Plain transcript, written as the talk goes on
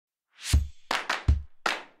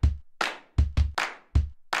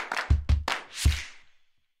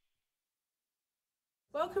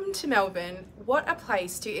Welcome to Melbourne. What a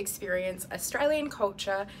place to experience Australian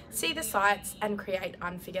culture, see the sights and create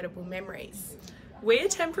unforgettable memories. We're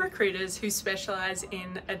temp recruiters who specialise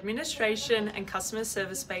in administration and customer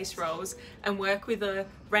service-based roles and work with a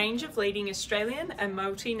range of leading Australian and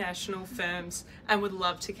multinational firms and would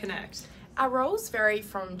love to connect. Our roles vary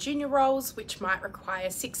from junior roles, which might require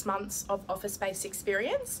 6 months of office-based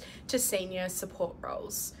experience, to senior support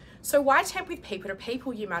roles. So why temp with people to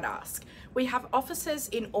people, you might ask? We have offices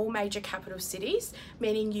in all major capital cities,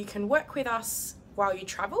 meaning you can work with us while you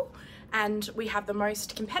travel, and we have the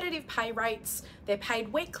most competitive pay rates. They're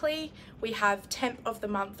paid weekly. We have temp of the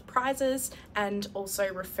month prizes and also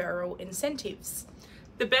referral incentives.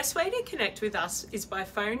 The best way to connect with us is by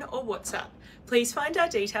phone or WhatsApp. Please find our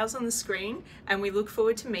details on the screen and we look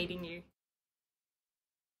forward to meeting you.